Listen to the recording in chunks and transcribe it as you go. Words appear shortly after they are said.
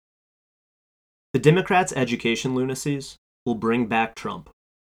The Democrats' education lunacies will bring back Trump.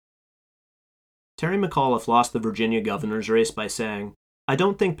 Terry McAuliffe lost the Virginia governor's race by saying, "I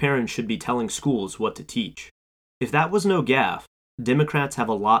don't think parents should be telling schools what to teach." If that was no gaffe, Democrats have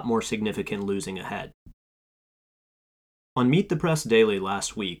a lot more significant losing ahead. On Meet the Press Daily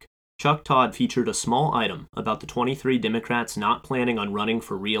last week, Chuck Todd featured a small item about the 23 Democrats not planning on running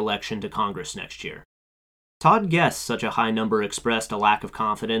for re-election to Congress next year. Todd guessed such a high number expressed a lack of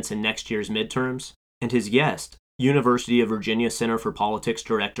confidence in next year's midterms, and his guest, University of Virginia Center for Politics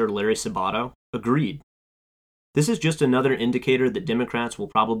Director Larry Sabato, agreed. "This is just another indicator that Democrats will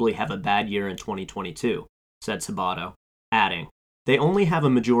probably have a bad year in 2022, said Sabato, adding, "They only have a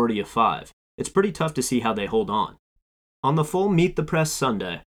majority of 5. It's pretty tough to see how they hold on." On the full Meet the Press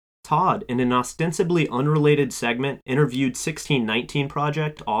Sunday, Todd, in an ostensibly unrelated segment, interviewed 1619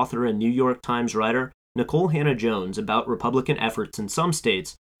 Project author and New York Times writer Nikole Hannah-Jones about Republican efforts in some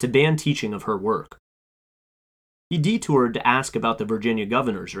states to ban teaching of her work. He detoured to ask about the Virginia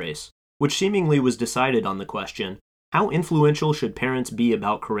governor's race, which seemingly was decided on the question, how influential should parents be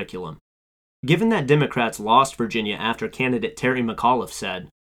about curriculum? Given that Democrats lost Virginia after candidate Terry McAuliffe said,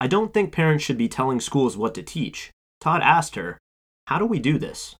 "I don't think parents should be telling schools what to teach," Todd asked her, "How do we do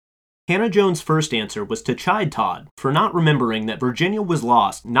this?" Hannah-Jones' first answer was to chide Todd for not remembering that Virginia was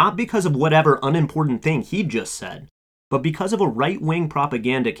lost not because of whatever unimportant thing he'd just said, but because of a right-wing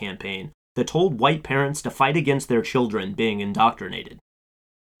propaganda campaign that told white parents to fight against their children being indoctrinated.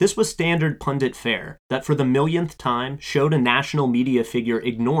 This was standard pundit fare that for the millionth time showed a national media figure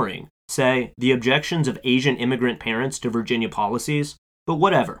ignoring, say, the objections of Asian immigrant parents to Virginia policies, but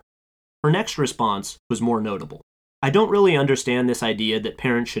whatever. Her next response was more notable. "I don't really understand this idea that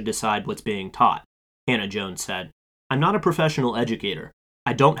parents should decide what's being taught," Hannah-Jones said. "I'm not a professional educator.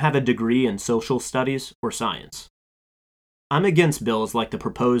 I don't have a degree in social studies or science. I'm against bills like the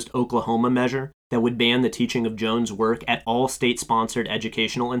proposed Oklahoma measure that would ban the teaching of Jones' work at all state-sponsored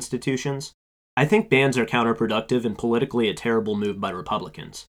educational institutions. I think bans are counterproductive and politically a terrible move by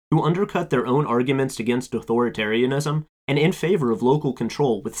Republicans, who undercut their own arguments against authoritarianism and in favor of local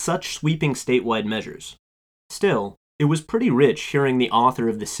control with such sweeping statewide measures." Still, it was pretty rich hearing the author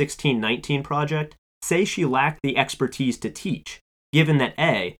of the 1619 Project say she lacked the expertise to teach, given that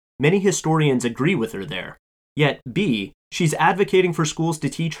A, many historians agree with her there, yet B, she's advocating for schools to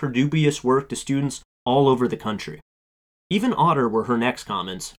teach her dubious work to students all over the country. Even odder were her next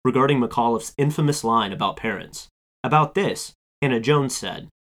comments regarding McAuliffe's infamous line about parents. About this, Hannah-Jones said,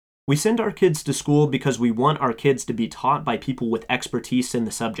 "We send our kids to school because we want our kids to be taught by people with expertise in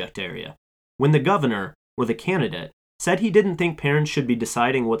the subject area. When the governor, or the candidate, said he didn't think parents should be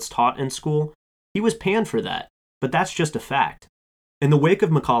deciding what's taught in school, he was panned for that, but that's just a fact." In the wake of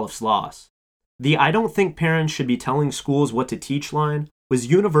McAuliffe's loss, the "I don't think parents should be telling schools what to teach" line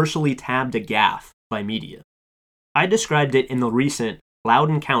was universally tabbed a gaffe by media. I described it in the recent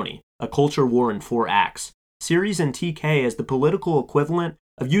Loudoun County, A Culture War in 4 Acts series in TK as the political equivalent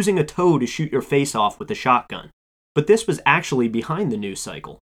of using a toe to shoot your face off with a shotgun. But this was actually behind the news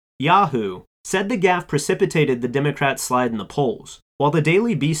cycle. Yahoo said the gaffe precipitated the Democrats' slide in the polls, while the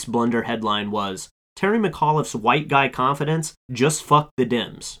Daily Beast blunder headline was, "Terry McAuliffe's white guy confidence just fucked the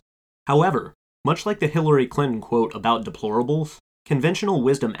Dems." However, much like the Hillary Clinton quote about deplorables, conventional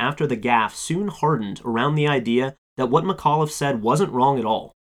wisdom after the gaffe soon hardened around the idea that what McAuliffe said wasn't wrong at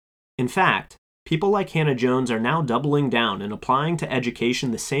all. In fact, people like Hannah-Jones are now doubling down and applying to education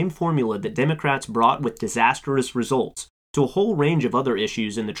the same formula that Democrats brought with disastrous results to a whole range of other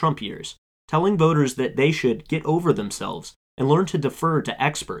issues in the Trump years, telling voters that they should get over themselves and learn to defer to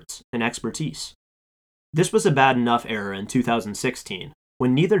experts and expertise. This was a bad enough era in 2016,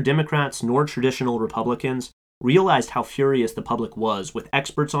 when neither Democrats nor traditional Republicans realized how furious the public was with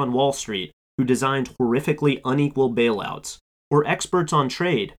experts on Wall Street who designed horrifically unequal bailouts, or experts on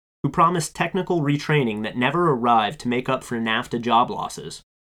trade who promised technical retraining that never arrived to make up for NAFTA job losses,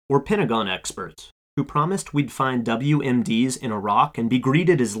 or Pentagon experts who promised we'd find WMDs in Iraq and be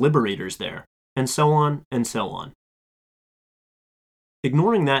greeted as liberators there, and so on and so on.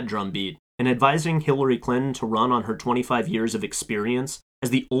 Ignoring that drumbeat and advising Hillary Clinton to run on her 25 years of experience as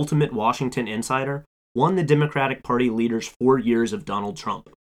the ultimate Washington insider won the Democratic Party leader's 4 years of Donald Trump.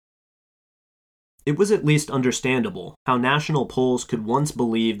 It was at least understandable how national polls could once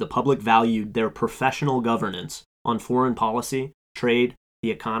believe the public valued their professional governance on foreign policy, trade,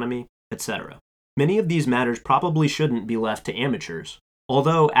 the economy, etc. Many of these matters probably shouldn't be left to amateurs,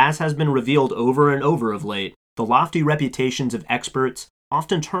 although, as has been revealed over and over of late, the lofty reputations of experts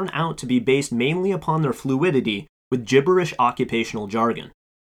often turn out to be based mainly upon their fluidity with gibberish occupational jargon.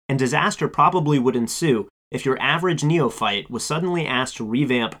 And disaster probably would ensue if your average neophyte was suddenly asked to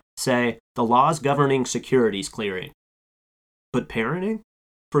revamp say, the laws governing securities clearing. But parenting?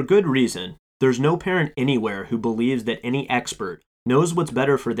 For good reason, there's no parent anywhere who believes that any expert knows what's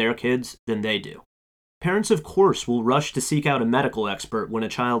better for their kids than they do. Parents, of course, will rush to seek out a medical expert when a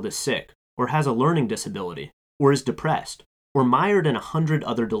child is sick, or has a learning disability, or is depressed, or mired in 100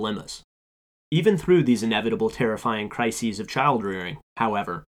 other dilemmas. Even through these inevitable terrifying crises of child rearing,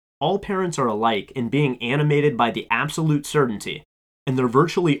 however, all parents are alike in being animated by the absolute certainty, and they're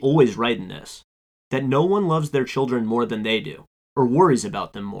virtually always right in this, that no one loves their children more than they do, or worries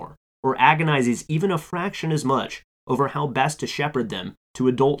about them more, or agonizes even a fraction as much over how best to shepherd them to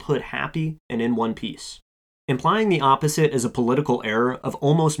adulthood happy and in one piece. Implying the opposite is a political error of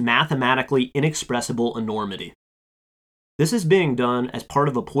almost mathematically inexpressible enormity. This is being done as part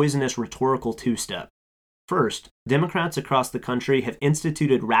of a poisonous rhetorical two-step. First, Democrats across the country have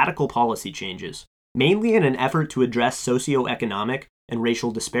instituted radical policy changes, mainly in an effort to address socioeconomic and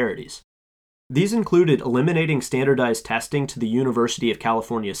racial disparities. These included eliminating standardized testing to the University of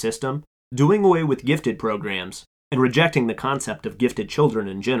California system, doing away with gifted programs, and rejecting the concept of gifted children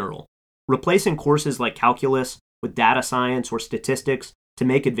in general, replacing courses like calculus with data science or statistics to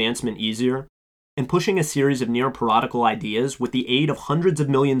make advancement easier, and pushing a series of near-parodical ideas with the aid of hundreds of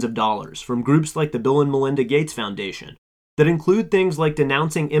millions of dollars from groups like the Bill and Melinda Gates Foundation that include things like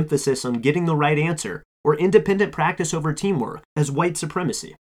denouncing emphasis on getting the right answer or independent practice over teamwork as white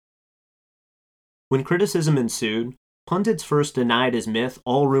supremacy. When criticism ensued, pundits first denied as myth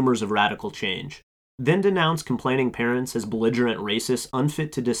all rumors of radical change, then denounced complaining parents as belligerent racists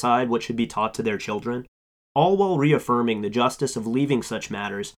unfit to decide what should be taught to their children, all while reaffirming the justice of leaving such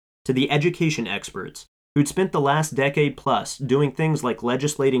matters to the education experts who'd spent the last decade plus doing things like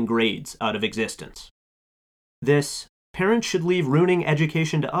legislating grades out of existence. This, parents should leave ruining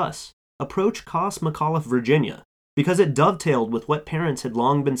education to us, approach cost McAuliffe, Virginia, because it dovetailed with what parents had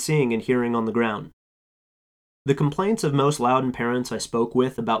long been seeing and hearing on the ground. The complaints of most Loudoun parents I spoke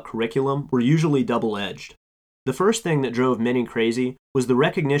with about curriculum were usually double-edged. The first thing that drove many crazy was the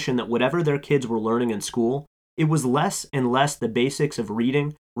recognition that whatever their kids were learning in school, it was less and less the basics of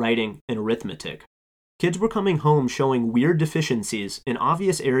reading, writing, and arithmetic. Kids were coming home showing weird deficiencies in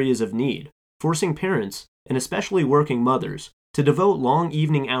obvious areas of need, forcing parents, and especially working mothers, to devote long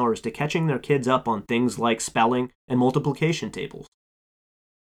evening hours to catching their kids up on things like spelling and multiplication tables.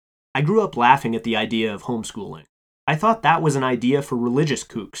 I grew up laughing at the idea of homeschooling. I thought that was an idea for religious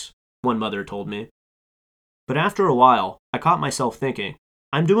kooks, one mother told me. But after a while, I caught myself thinking,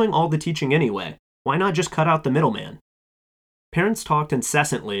 I'm doing all the teaching anyway, why not just cut out the middleman? Parents talked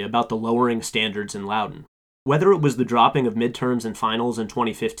incessantly about the lowering standards in Loudoun, whether it was the dropping of midterms and finals in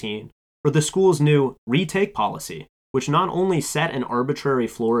 2015, or the school's new retake policy, which not only set an arbitrary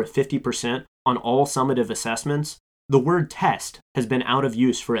floor of 50% on all summative assessments, the word test has been out of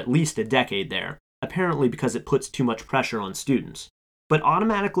use for at least a decade there, apparently because it puts too much pressure on students, but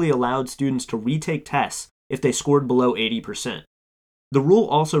automatically allowed students to retake tests if they scored below 80%. The rule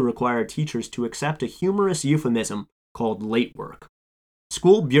also required teachers to accept a humorous euphemism called late work.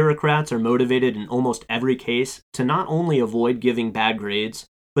 School bureaucrats are motivated in almost every case to not only avoid giving bad grades,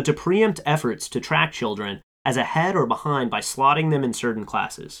 but to preempt efforts to track children as ahead or behind by slotting them in certain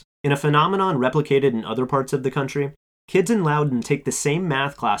classes. In a phenomenon replicated in other parts of the country, kids in Loudoun take the same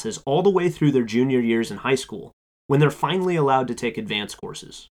math classes all the way through their junior years in high school, when they're finally allowed to take advanced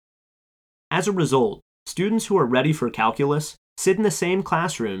courses. As a result, students who are ready for calculus sit in the same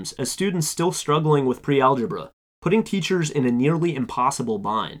classrooms as students still struggling with pre-algebra, putting teachers in a nearly impossible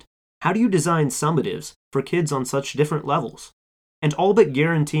bind. How do you design summatives for kids on such different levels? And all but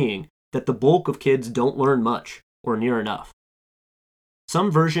guaranteeing that the bulk of kids don't learn much, or near enough. Some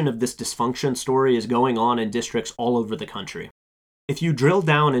version of this dysfunction story is going on in districts all over the country. If you drill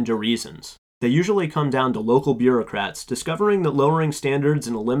down into reasons, they usually come down to local bureaucrats discovering that lowering standards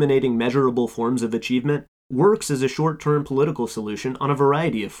and eliminating measurable forms of achievement works as a short-term political solution on a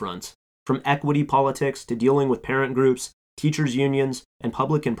variety of fronts, from equity politics to dealing with parent groups, teachers' unions, and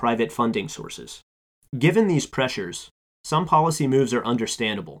public and private funding sources. Given these pressures, some policy moves are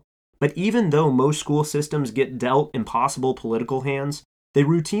understandable, but even though most school systems get dealt impossible political hands, they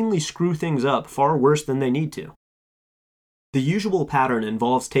routinely screw things up far worse than they need to. The usual pattern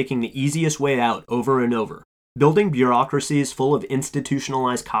involves taking the easiest way out over and over, building bureaucracies full of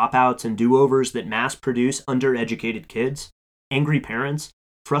institutionalized cop-outs and do-overs that mass-produce undereducated kids, angry parents,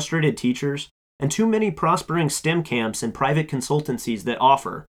 frustrated teachers, and too many prospering STEM camps and private consultancies that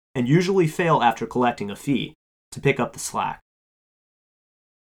offer, and usually fail after collecting a fee, to pick up the slack.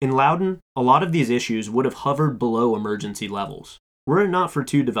 In Loudoun, a lot of these issues would have hovered below emergency levels, were it not for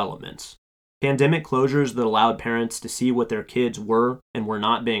two developments. pandemic closures that allowed parents to see what their kids were and were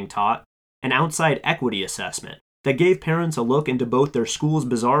not being taught, an outside equity assessment that gave parents a look into both their school's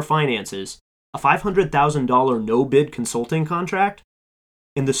bizarre finances, a $500,000 no-bid consulting contract,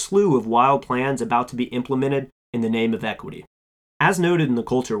 and the slew of wild plans about to be implemented in the name of equity. As noted in the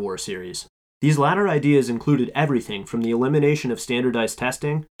Culture War series, these latter ideas included everything from the elimination of standardized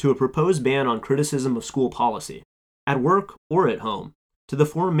testing to a proposed ban on criticism of school policy, at work or at home, to the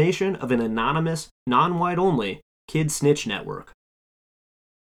formation of an anonymous, non-white-only kid snitch network.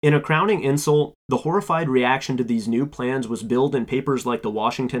 In a crowning insult, the horrified reaction to these new plans was billed in papers like the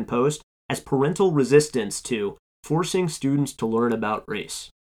Washington Post as parental resistance to forcing students to learn about race.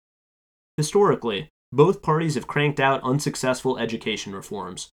 Historically, both parties have cranked out unsuccessful education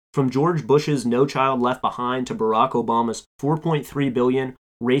reforms, from George Bush's No Child Left Behind to Barack Obama's $4.3 billion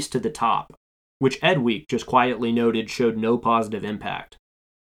Race to the Top, which Ed Week just quietly noted showed no positive impact.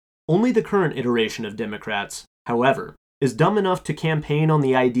 Only the current iteration of Democrats, however, is dumb enough to campaign on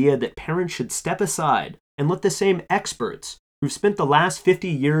the idea that parents should step aside and let the same experts who've spent the last 50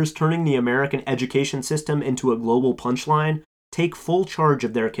 years turning the American education system into a global punchline take full charge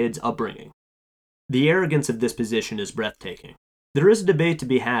of their kids' upbringing. The arrogance of this position is breathtaking. There is a debate to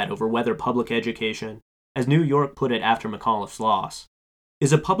be had over whether public education, as New York put it after McAuliffe's loss,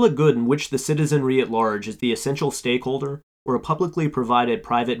 is a public good in which the citizenry at large is the essential stakeholder or a publicly provided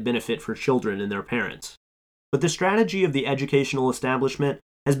private benefit for children and their parents. But the strategy of the educational establishment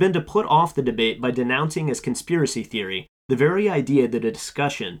has been to put off the debate by denouncing as conspiracy theory the very idea that a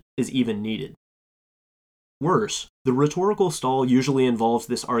discussion is even needed. Worse, the rhetorical stall usually involves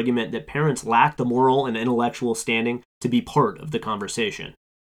this argument that parents lack the moral and intellectual standing to be part of the conversation.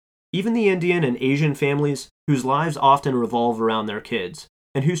 Even the Indian and Asian families, whose lives often revolve around their kids,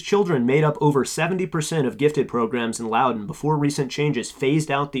 and whose children made up over 70% of gifted programs in Loudoun before recent changes phased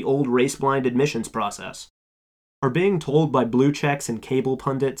out the old race-blind admissions process, are being told by blue checks and cable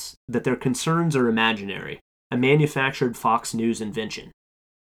pundits that their concerns are imaginary, a manufactured Fox News invention.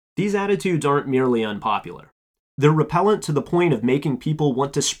 These attitudes aren't merely unpopular. They're repellent to the point of making people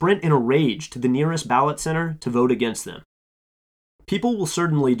want to sprint in a rage to the nearest ballot center to vote against them. People will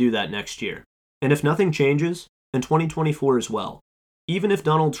certainly do that next year, and if nothing changes, in 2024 as well, even if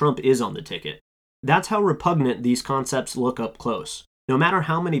Donald Trump is on the ticket. That's how repugnant these concepts look up close, no matter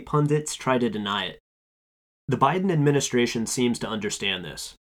how many pundits try to deny it. The Biden administration seems to understand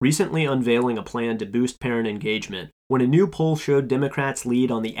this, recently unveiling a plan to boost parent engagement when a new poll showed Democrats' lead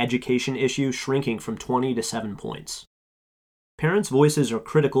on the education issue shrinking from 20 to 7 points. Parents' voices are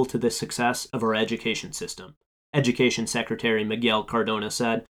critical to the success of our education system, Education Secretary Miguel Cardona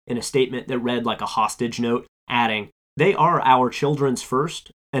said in a statement that read like a hostage note, adding, "They are our children's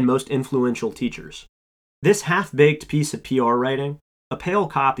first and most influential teachers." This half-baked piece of PR writing, a pale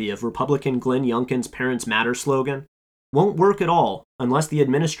copy of Republican Glenn Youngkin's Parents Matter slogan, won't work at all unless the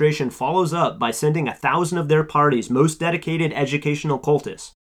administration follows up by sending 1,000 of their party's most dedicated educational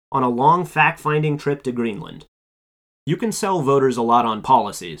cultists on a long fact-finding trip to Greenland. You can sell voters a lot on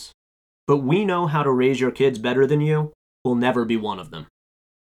policies, but "we know how to raise your kids better than you" will never be one of them.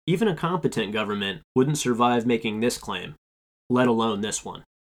 Even a competent government wouldn't survive making this claim, let alone this one.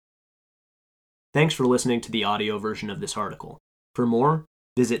 Thanks for listening to the audio version of this article. For more,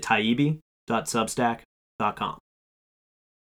 visit taibbi.substack.com.